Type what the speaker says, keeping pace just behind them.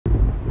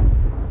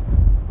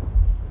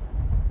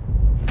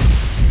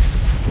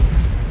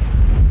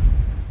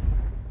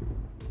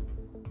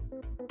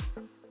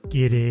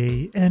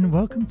G'day and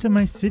welcome to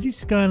my City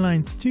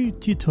Skylines 2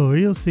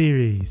 tutorial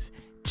series.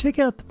 Check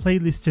out the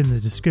playlist in the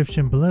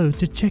description below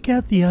to check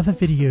out the other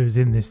videos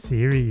in this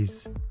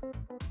series.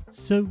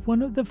 So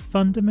one of the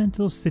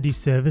fundamental city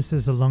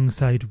services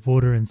alongside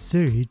water and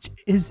sewage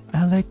is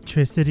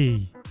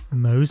electricity.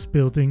 Most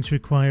buildings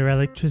require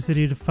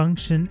electricity to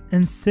function,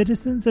 and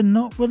citizens are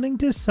not willing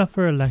to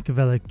suffer a lack of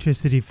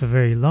electricity for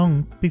very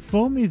long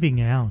before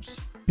moving out.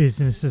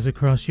 Businesses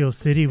across your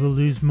city will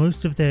lose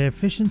most of their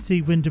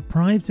efficiency when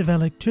deprived of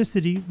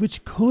electricity,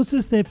 which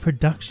causes their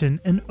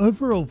production and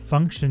overall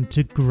function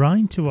to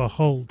grind to a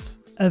halt,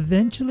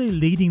 eventually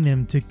leading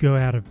them to go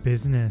out of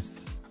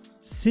business.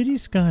 City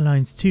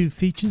Skylines 2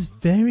 features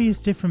various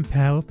different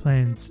power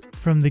plants,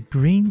 from the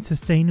green,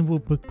 sustainable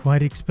but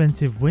quite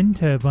expensive wind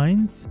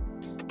turbines,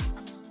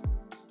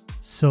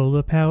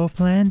 solar power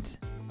plant,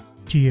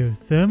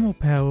 geothermal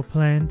power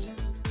plant,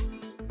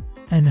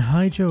 and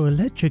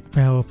hydroelectric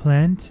power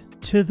plant,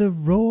 to the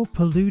raw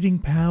polluting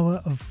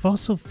power of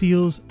fossil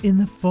fuels in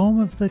the form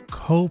of the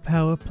coal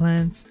power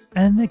plants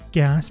and the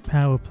gas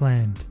power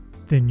plant.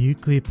 The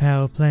nuclear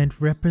power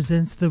plant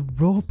represents the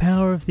raw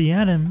power of the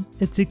atom.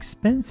 It's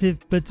expensive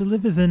but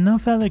delivers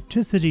enough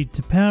electricity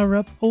to power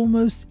up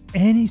almost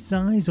any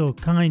size or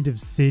kind of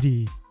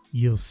city.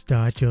 You'll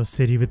start your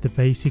city with the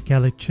basic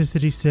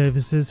electricity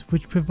services,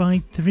 which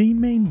provide three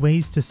main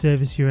ways to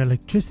service your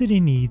electricity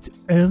needs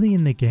early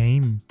in the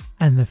game.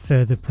 And the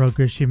further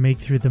progress you make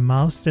through the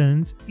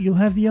milestones, you'll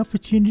have the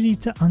opportunity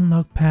to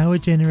unlock power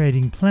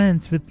generating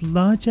plants with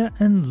larger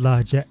and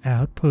larger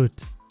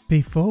output.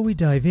 Before we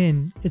dive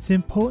in, it's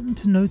important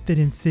to note that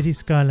in City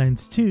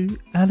Skylines 2,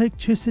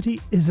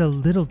 electricity is a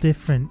little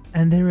different,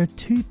 and there are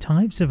two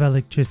types of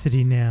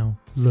electricity now.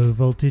 Low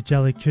voltage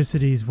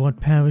electricity is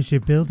what powers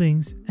your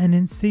buildings, and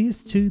in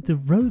CS2 the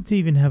roads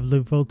even have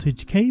low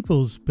voltage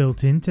cables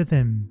built into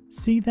them.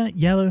 See that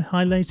yellow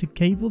highlighted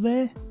cable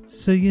there?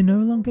 So you no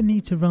longer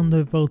need to run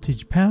low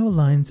voltage power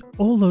lines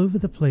all over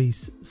the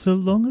place. So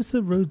long as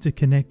the roads are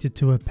connected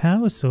to a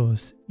power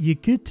source, you're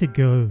good to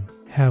go.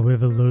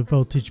 However, low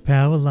voltage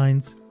power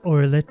lines,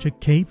 or electric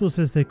cables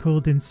as they're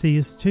called in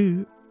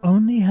CS2,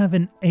 only have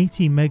an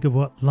 80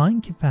 megawatt line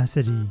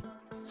capacity.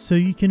 So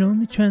you can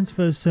only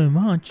transfer so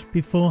much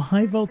before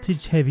high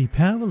voltage heavy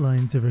power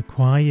lines are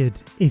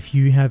required. If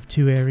you have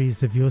two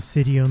areas of your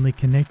city only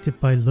connected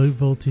by low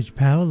voltage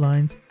power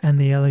lines and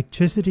the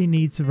electricity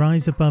needs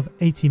rise above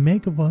 80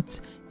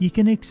 megawatts, you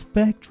can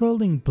expect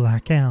rolling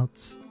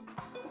blackouts.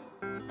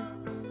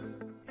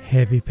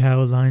 Heavy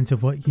power lines are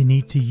what you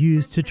need to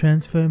use to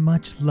transfer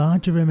much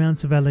larger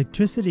amounts of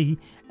electricity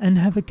and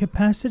have a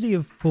capacity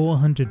of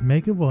 400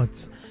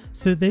 megawatts,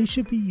 so they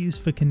should be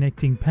used for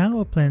connecting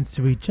power plants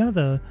to each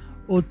other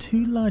or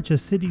two larger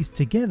cities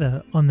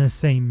together on the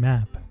same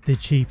map. The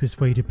cheapest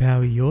way to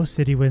power your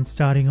city when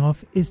starting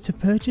off is to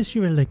purchase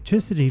your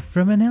electricity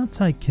from an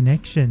outside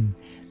connection.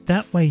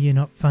 That way you're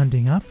not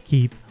funding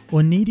upkeep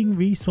or needing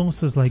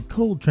resources like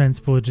coal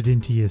transported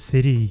into your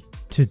city.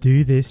 To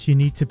do this, you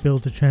need to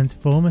build a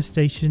transformer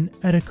station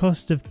at a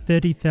cost of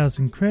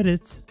 30,000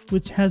 credits,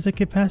 which has a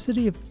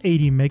capacity of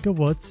 80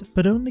 megawatts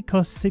but only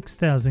costs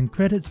 6,000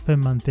 credits per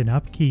month in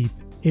upkeep.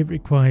 It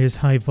requires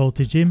high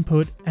voltage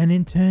input and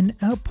in turn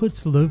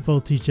outputs low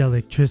voltage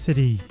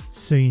electricity,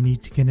 so you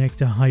need to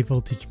connect a high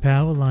voltage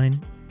power line.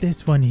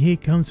 This one here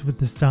comes with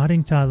the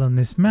starting tile on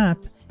this map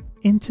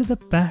into the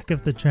back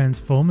of the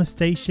transformer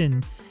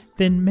station.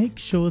 Then make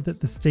sure that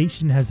the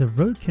station has a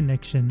road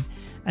connection,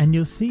 and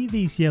you'll see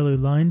these yellow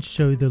lines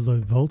show the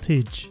low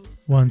voltage.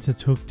 Once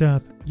it's hooked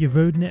up, your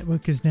road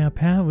network is now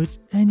powered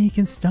and you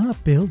can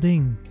start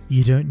building.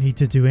 You don't need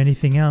to do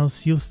anything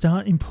else. You'll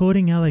start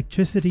importing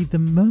electricity the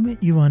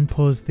moment you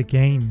unpause the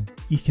game.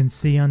 You can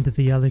see under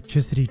the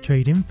electricity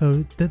trade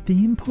info that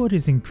the import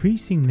is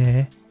increasing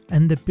there,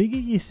 and the bigger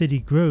your city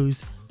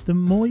grows, the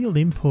more you'll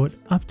import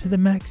up to the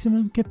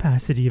maximum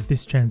capacity of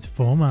this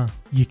transformer.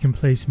 You can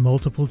place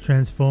multiple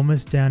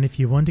transformers down if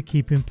you want to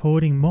keep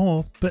importing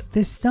more, but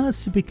this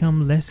starts to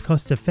become less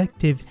cost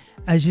effective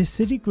as your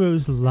city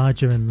grows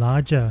larger and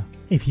larger.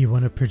 If you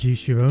want to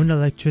produce your own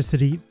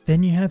electricity,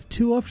 then you have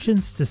two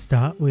options to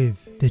start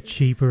with. The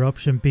cheaper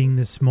option being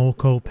the small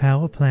coal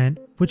power plant,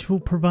 which will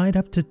provide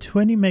up to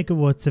 20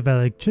 megawatts of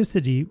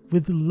electricity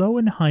with low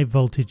and high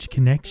voltage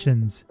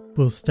connections.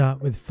 We'll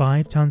start with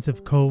 5 tons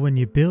of coal when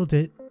you build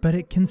it, but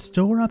it can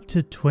store up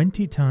to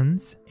 20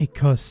 tons. It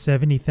costs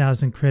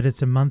 70,000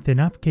 credits a month in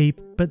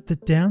upkeep, but the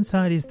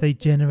downside is they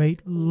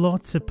generate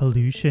lots of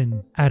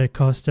pollution. At a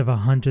cost of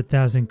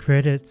 100,000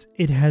 credits,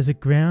 it has a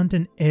ground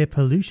and air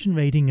pollution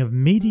rating of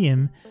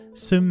medium,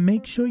 so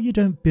make sure you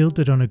don't build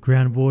it on a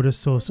groundwater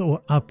source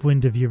or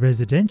upwind of your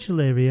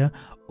residential area,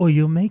 or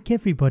you'll make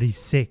everybody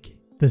sick.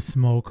 The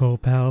small coal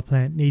power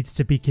plant needs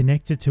to be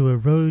connected to a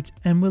road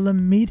and will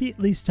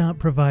immediately start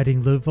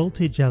providing low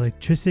voltage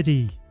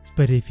electricity.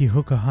 But if you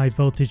hook a high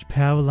voltage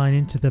power line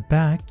into the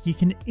back, you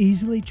can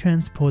easily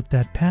transport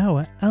that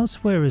power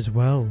elsewhere as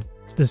well.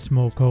 The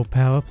small coal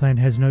power plant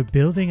has no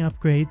building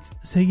upgrades,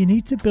 so you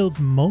need to build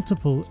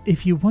multiple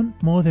if you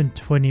want more than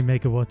 20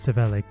 megawatts of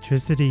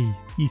electricity.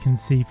 You can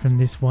see from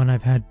this one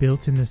I've had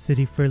built in the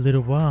city for a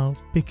little while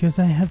because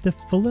I have the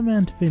full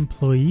amount of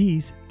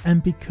employees,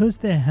 and because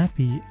they're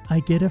happy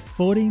I get a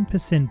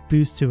 14%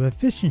 boost to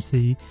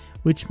efficiency,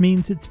 which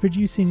means it's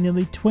producing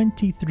nearly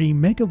 23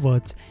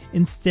 megawatts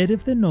instead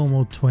of the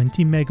normal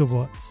 20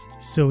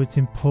 megawatts. So it's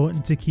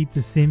important to keep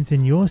the Sims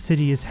in your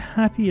city as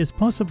happy as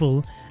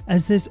possible,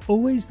 as there's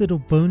always little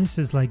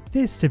bonuses like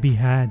this to be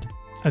had.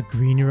 A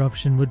greener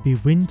option would be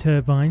wind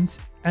turbines.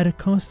 At a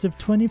cost of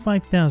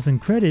 25,000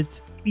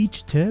 credits,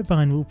 each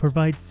turbine will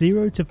provide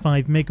 0 to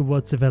 5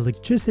 megawatts of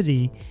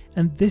electricity,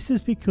 and this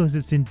is because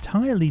it's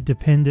entirely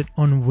dependent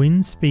on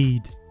wind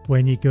speed.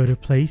 When you go to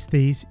place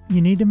these,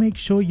 you need to make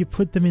sure you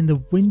put them in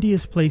the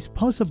windiest place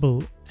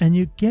possible, and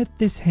you get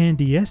this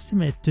handy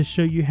estimate to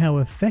show you how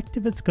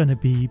effective it's going to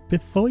be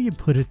before you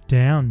put it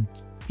down.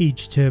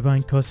 Each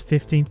turbine costs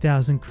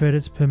 15,000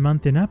 credits per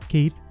month in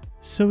upkeep,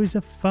 so is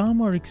a far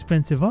more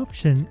expensive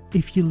option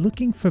if you're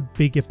looking for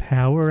bigger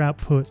power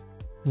output.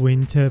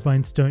 Wind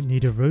turbines don't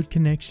need a road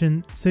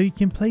connection, so you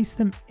can place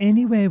them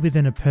anywhere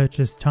within a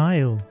purchased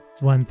tile.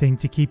 One thing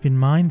to keep in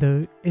mind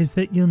though is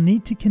that you'll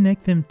need to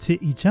connect them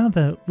to each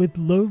other with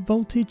low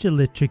voltage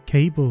electric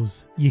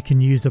cables. You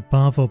can use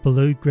above or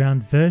below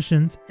ground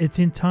versions, it's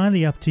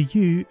entirely up to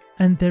you,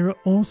 and there are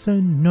also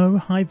no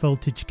high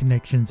voltage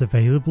connections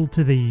available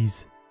to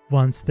these.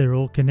 Once they're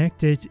all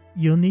connected,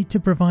 you'll need to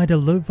provide a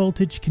low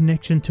voltage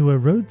connection to a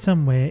road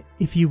somewhere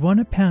if you want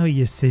to power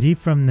your city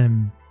from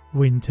them.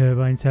 Wind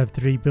turbines have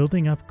 3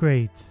 building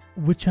upgrades,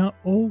 which are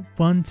all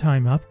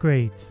one-time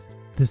upgrades.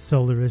 The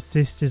Solar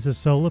Assist is a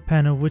solar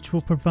panel which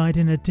will provide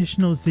an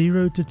additional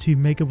 0 to 2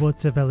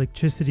 megawatts of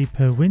electricity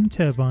per wind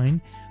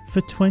turbine for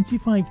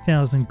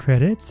 25,000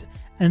 credits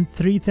and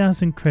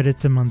 3,000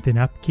 credits a month in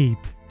upkeep.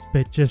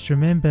 But just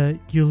remember,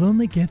 you'll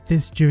only get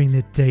this during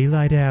the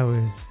daylight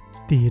hours.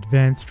 The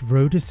advanced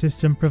rotor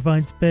system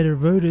provides better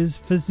rotors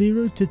for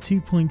 0 to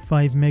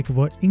 2.5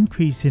 megawatt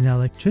increase in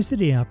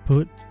electricity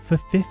output for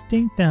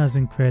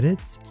 15,000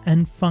 credits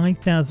and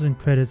 5,000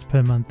 credits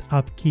per month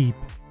upkeep.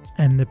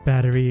 And the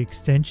battery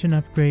extension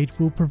upgrade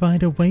will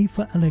provide a way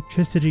for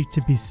electricity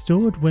to be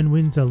stored when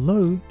winds are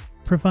low,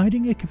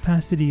 providing a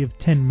capacity of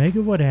 10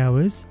 megawatt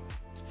hours,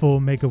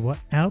 4 megawatt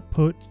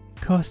output,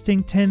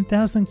 costing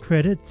 10,000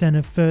 credits and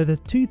a further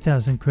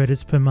 2,000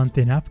 credits per month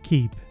in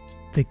upkeep.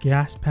 The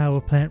gas power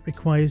plant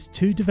requires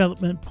 2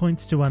 development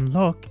points to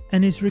unlock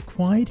and is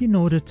required in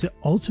order to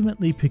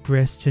ultimately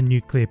progress to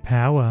nuclear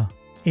power.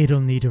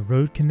 It'll need a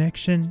road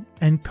connection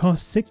and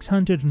cost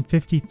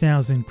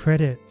 650,000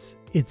 credits.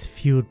 It's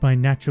fueled by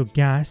natural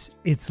gas,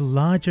 it's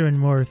larger and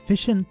more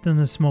efficient than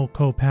the small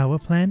coal power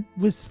plant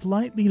with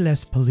slightly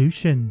less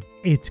pollution.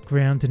 Its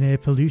ground and air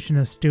pollution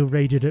are still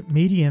rated at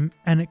medium,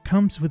 and it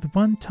comes with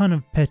 1 ton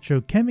of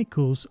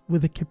petrochemicals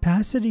with a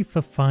capacity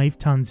for 5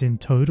 tons in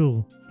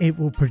total. It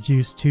will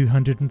produce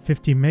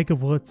 250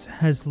 megawatts,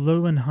 has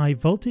low and high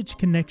voltage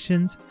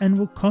connections, and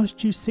will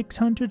cost you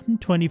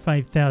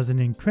 625,000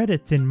 in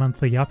credits in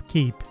monthly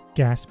upkeep.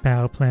 Gas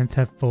power plants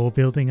have 4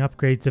 building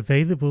upgrades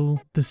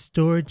available. The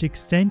storage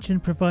extension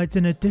provides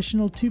an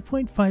additional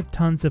 2.5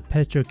 tons of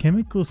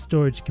petrochemical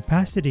storage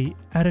capacity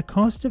at a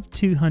cost of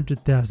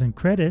 200,000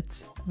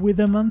 credits, with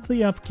a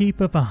monthly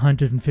upkeep of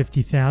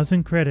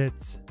 150,000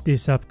 credits.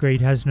 This upgrade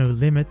has no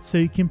limit, so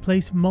you can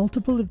place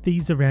multiple of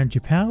these around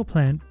your power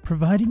plant,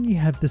 providing you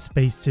have the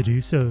space to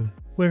do so.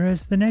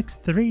 Whereas the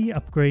next 3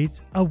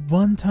 upgrades are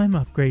one-time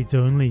upgrades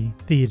only.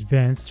 The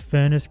advanced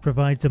furnace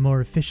provides a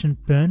more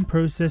efficient burn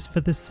process for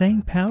the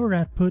same power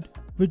output,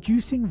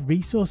 reducing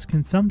resource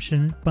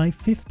consumption by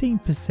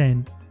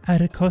 15% at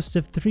a cost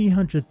of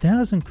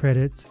 300,000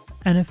 credits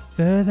and a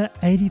further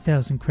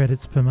 80,000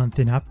 credits per month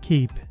in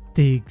upkeep.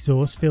 The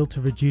exhaust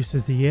filter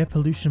reduces the air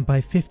pollution by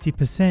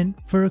 50%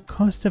 for a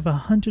cost of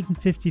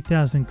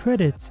 150,000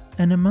 credits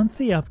and a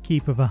monthly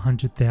upkeep of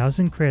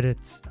 100,000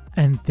 credits.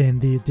 And then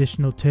the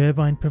additional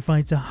turbine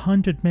provides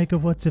 100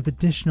 megawatts of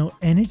additional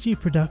energy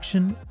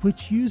production,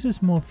 which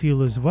uses more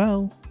fuel as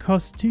well,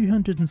 costs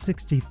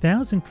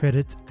 260,000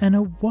 credits and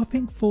a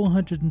whopping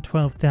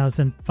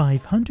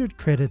 412,500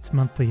 credits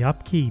monthly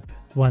upkeep.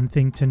 One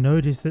thing to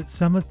note is that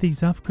some of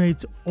these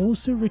upgrades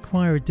also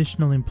require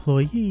additional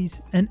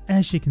employees, and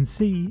as you can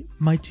see,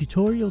 my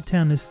tutorial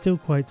town is still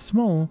quite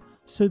small,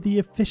 so the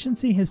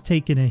efficiency has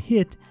taken a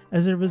hit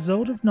as a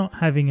result of not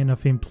having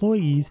enough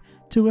employees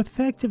to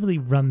effectively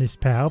run this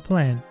power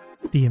plant.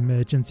 The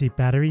emergency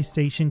battery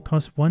station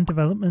costs 1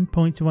 development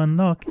point to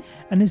unlock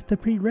and is the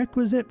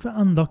prerequisite for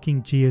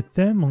unlocking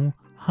geothermal,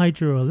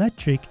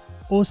 hydroelectric,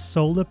 or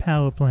solar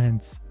power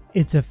plants.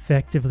 It's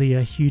effectively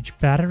a huge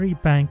battery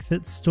bank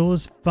that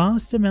stores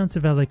vast amounts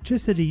of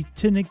electricity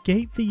to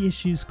negate the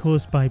issues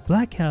caused by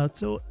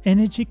blackouts or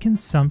energy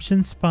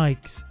consumption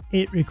spikes.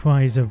 It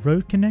requires a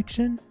road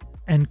connection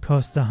and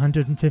costs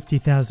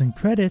 150,000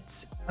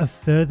 credits, a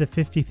further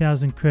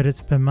 50,000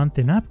 credits per month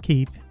in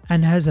upkeep,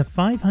 and has a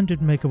 500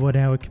 megawatt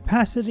hour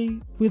capacity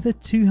with a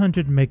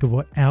 200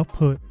 megawatt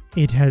output.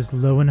 It has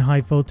low and high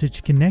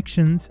voltage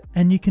connections,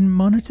 and you can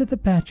monitor the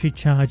battery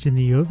charge in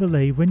the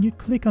overlay when you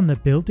click on the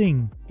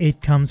building.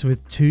 It comes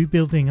with 2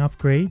 building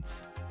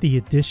upgrades. The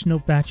additional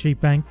battery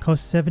bank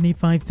costs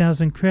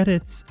 75,000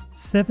 credits,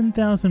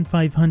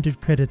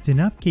 7,500 credits in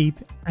upkeep,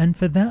 and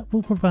for that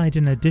will provide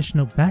an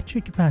additional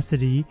battery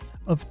capacity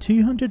of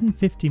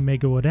 250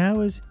 megawatt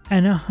hours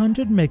and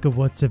 100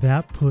 megawatts of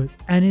output,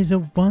 and is a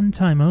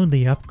one-time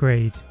only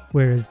upgrade.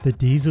 Whereas the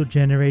diesel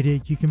generator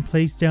you can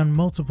place down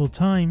multiple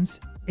times,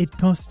 it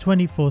costs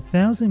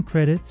 24,000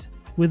 credits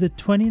with a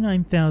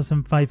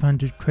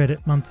 29,500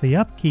 credit monthly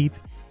upkeep,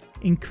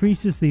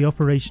 increases the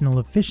operational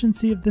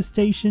efficiency of the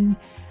station,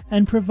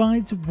 and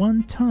provides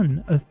 1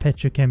 ton of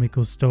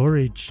petrochemical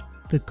storage.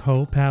 The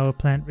coal power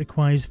plant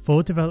requires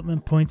 4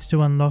 development points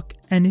to unlock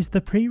and is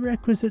the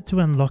prerequisite to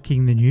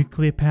unlocking the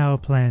nuclear power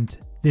plant.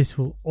 This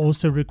will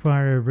also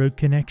require a road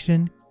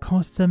connection,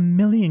 costs 1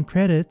 million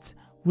credits,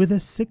 with a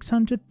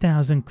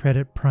 600,000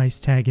 credit price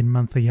tag in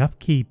monthly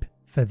upkeep.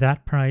 For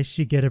that price,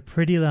 you get a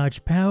pretty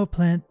large power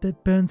plant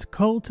that burns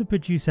coal to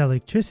produce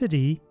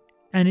electricity,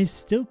 and is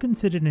still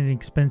considered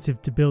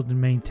inexpensive to build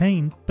and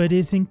maintain, but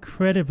is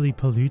incredibly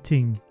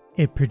polluting.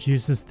 It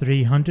produces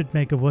 300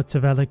 megawatts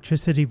of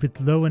electricity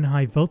with low and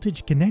high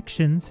voltage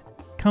connections,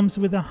 comes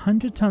with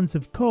 100 tons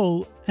of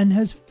coal, and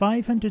has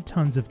 500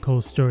 tons of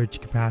coal storage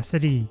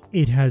capacity.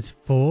 It has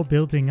 4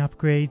 building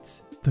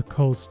upgrades. The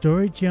coal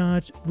storage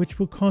yard, which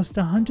will cost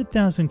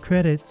 100,000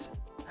 credits,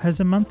 has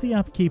a monthly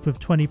upkeep of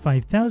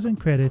 25,000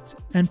 credits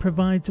and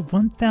provides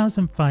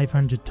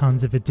 1,500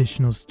 tons of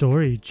additional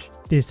storage.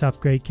 This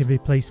upgrade can be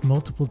placed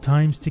multiple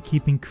times to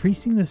keep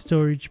increasing the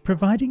storage,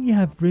 providing you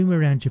have room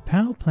around your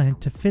power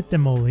plant to fit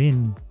them all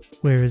in.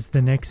 Whereas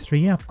the next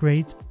 3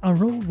 upgrades are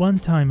all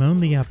one-time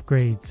only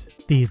upgrades.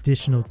 The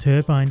additional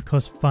turbine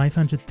costs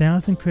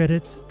 500,000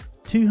 credits,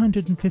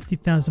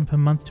 250,000 per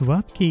month to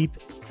upkeep,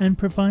 and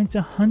provides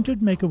 100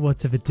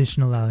 megawatts of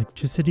additional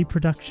electricity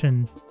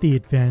production. The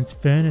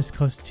advanced furnace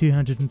costs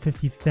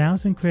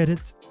 250,000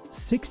 credits,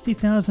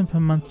 60,000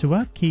 per month to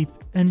upkeep,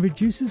 and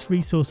reduces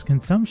resource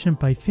consumption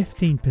by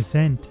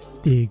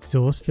 15%. The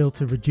exhaust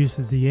filter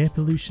reduces the air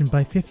pollution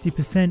by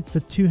 50%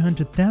 for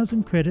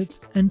 200,000 credits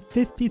and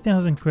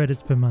 50,000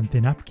 credits per month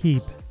in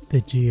upkeep.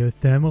 The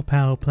geothermal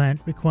power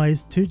plant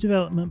requires 2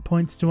 development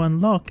points to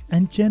unlock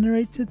and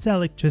generates its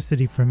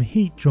electricity from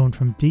heat drawn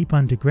from deep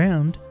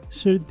underground,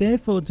 so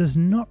therefore does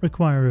not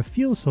require a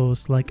fuel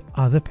source like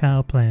other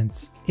power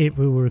plants. It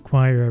will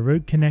require a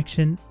road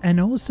connection and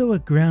also a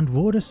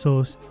groundwater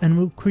source, and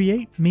will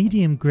create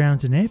medium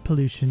ground and air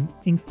pollution,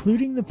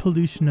 including the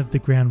pollution of the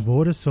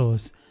groundwater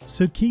source.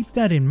 So keep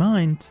that in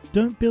mind,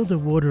 don't build a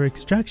water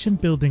extraction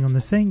building on the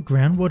same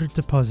groundwater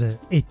deposit.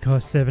 It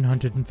costs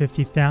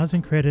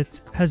 750,000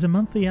 credits, has a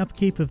monthly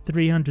upkeep of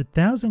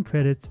 300,000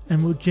 credits,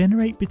 and will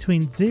generate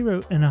between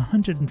 0 and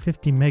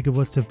 150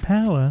 megawatts of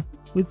power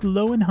with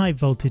low and high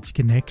voltage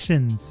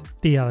connections.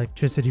 The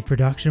electricity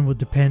production will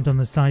depend on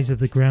the size of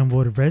the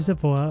groundwater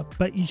reservoir,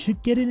 but you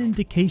should get an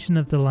indication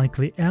of the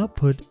likely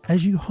output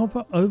as you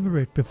hover over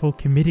it before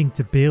committing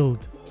to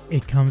build.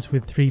 It comes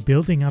with 3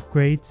 building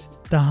upgrades.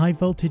 The high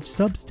voltage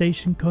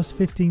substation costs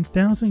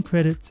 15,000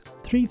 credits,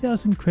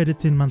 3,000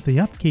 credits in monthly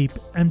upkeep,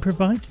 and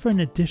provides for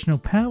an additional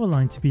power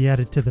line to be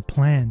added to the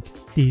plant.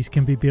 These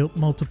can be built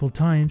multiple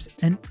times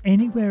and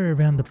anywhere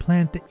around the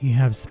plant that you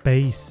have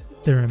space.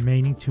 The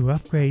remaining 2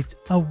 upgrades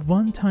are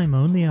one-time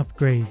only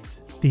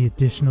upgrades. The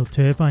additional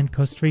turbine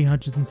costs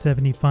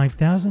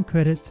 375,000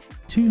 credits,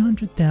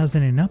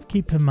 200,000 in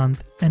upkeep per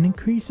month, and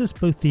increases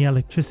both the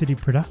electricity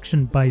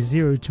production by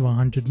 0 to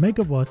 100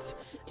 megawatts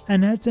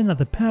and adds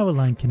another power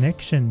line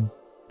connection.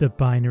 The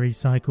binary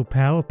cycle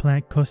power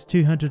plant costs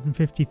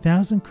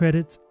 250,000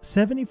 credits,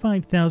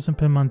 75,000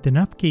 per month in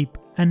upkeep,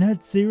 and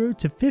adds 0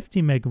 to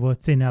 50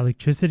 megawatts in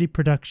electricity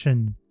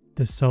production.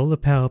 The solar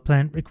power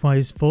plant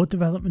requires 4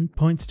 development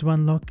points to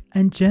unlock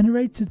and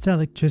generates its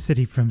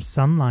electricity from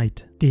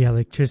sunlight. The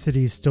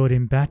electricity is stored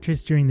in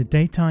batteries during the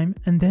daytime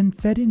and then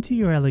fed into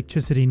your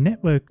electricity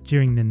network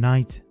during the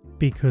night.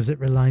 Because it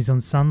relies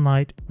on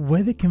sunlight,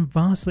 weather can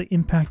vastly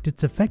impact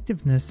its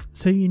effectiveness,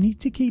 so you need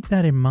to keep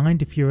that in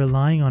mind if you're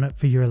relying on it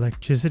for your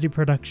electricity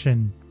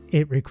production.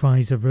 It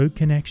requires a road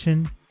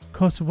connection,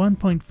 costs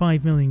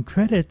 1.5 million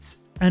credits,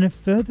 and a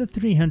further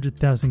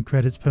 300,000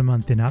 credits per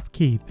month in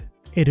upkeep.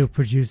 It'll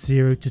produce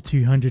 0 to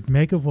 200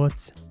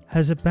 megawatts,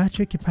 has a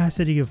battery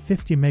capacity of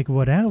 50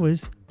 megawatt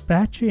hours,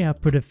 battery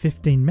output of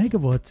 15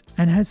 megawatts,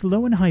 and has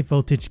low and high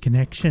voltage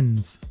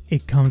connections.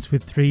 It comes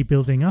with 3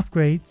 building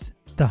upgrades.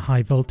 The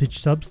high voltage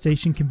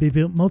substation can be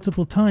built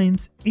multiple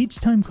times, each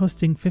time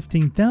costing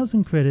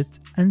 15,000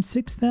 credits and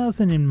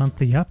 6,000 in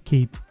monthly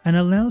upkeep, and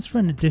allows for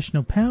an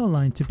additional power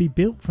line to be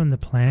built from the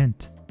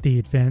plant. The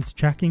advanced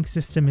tracking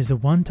system is a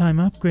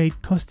one-time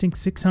upgrade costing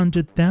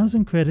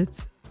 600,000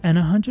 credits and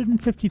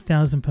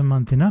 150,000 per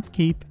month in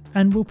upkeep,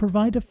 and will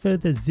provide a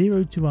further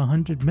 0 to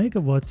 100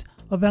 megawatts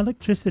of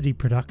electricity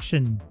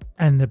production.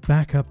 And the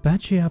backup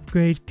battery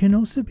upgrade can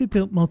also be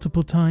built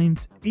multiple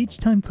times, each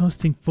time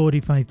costing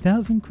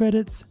 45,000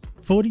 credits,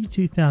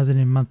 42,000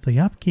 in monthly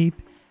upkeep,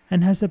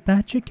 and has a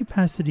battery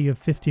capacity of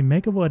 50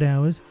 megawatt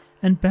hours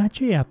and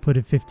battery output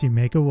of 50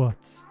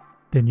 megawatts.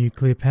 The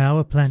nuclear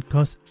power plant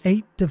costs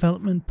 8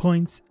 development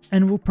points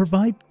and will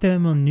provide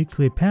thermal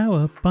nuclear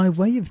power by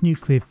way of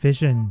nuclear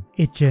fission.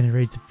 It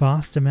generates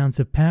vast amounts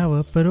of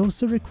power but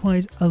also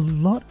requires a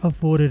lot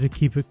of water to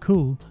keep it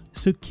cool,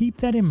 so keep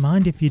that in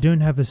mind. If you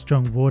don't have a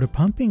strong water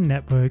pumping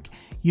network,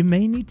 you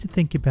may need to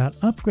think about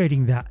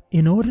upgrading that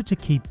in order to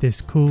keep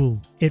this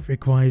cool. It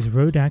requires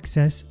road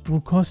access,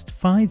 will cost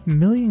 5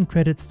 million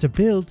credits to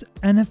build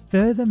and a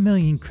further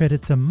million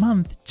credits a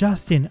month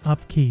just in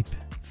upkeep.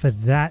 For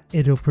that,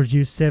 it'll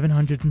produce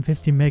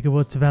 750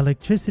 megawatts of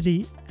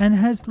electricity and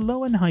has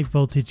low and high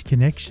voltage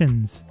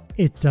connections.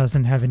 It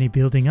doesn't have any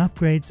building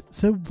upgrades,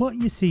 so what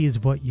you see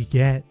is what you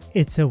get.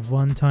 It's a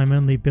one-time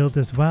only build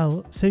as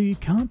well, so you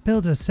can't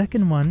build a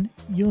second one.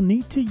 You'll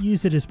need to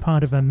use it as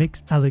part of a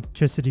mixed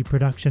electricity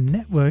production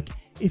network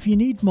if you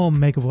need more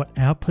megawatt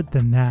output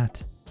than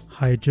that.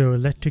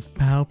 Hydroelectric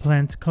power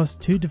plants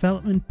cost 2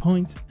 development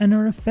points and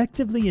are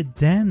effectively a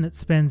dam that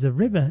spans a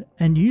river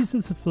and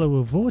uses the flow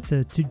of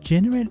water to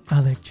generate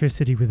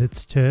electricity with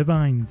its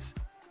turbines.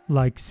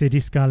 Like City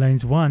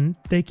Skylines 1,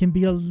 they can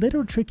be a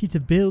little tricky to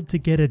build to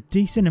get a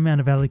decent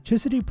amount of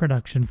electricity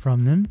production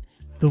from them.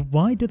 The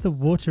wider the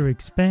water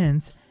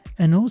expands,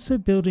 and also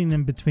building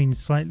them between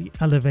slightly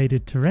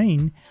elevated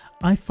terrain,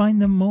 I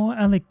find the more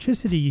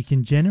electricity you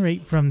can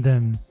generate from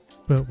them.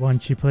 But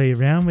once you play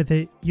around with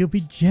it, you'll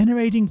be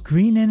generating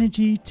green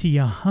energy to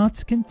your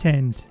heart's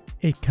content.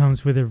 It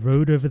comes with a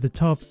road over the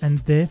top, and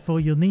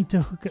therefore you'll need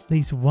to hook at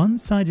least one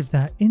side of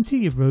that into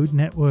your road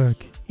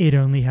network. It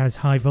only has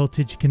high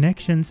voltage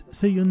connections,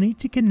 so you'll need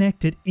to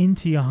connect it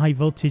into your high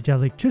voltage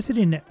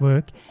electricity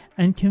network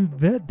and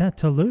convert that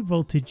to low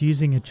voltage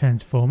using a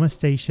transformer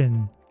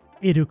station.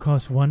 It'll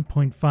cost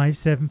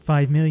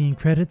 1.575 million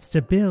credits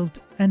to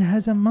build and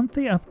has a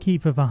monthly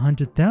upkeep of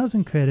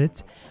 100,000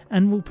 credits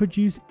and will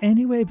produce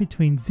anywhere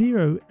between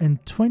 0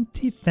 and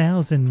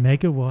 20,000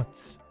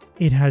 megawatts.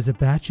 It has a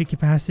battery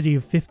capacity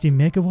of 50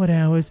 megawatt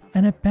hours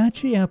and a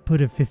battery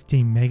output of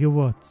 15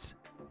 megawatts.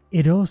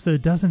 It also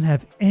doesn't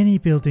have any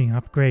building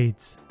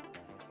upgrades.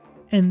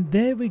 And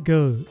there we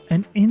go,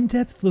 an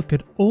in-depth look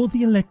at all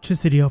the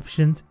electricity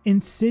options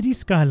in City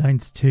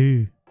Skylines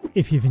 2.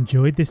 If you've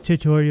enjoyed this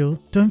tutorial,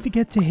 don't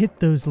forget to hit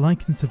those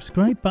like and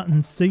subscribe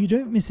buttons so you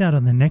don't miss out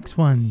on the next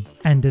one.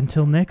 And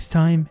until next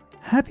time,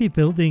 happy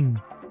building!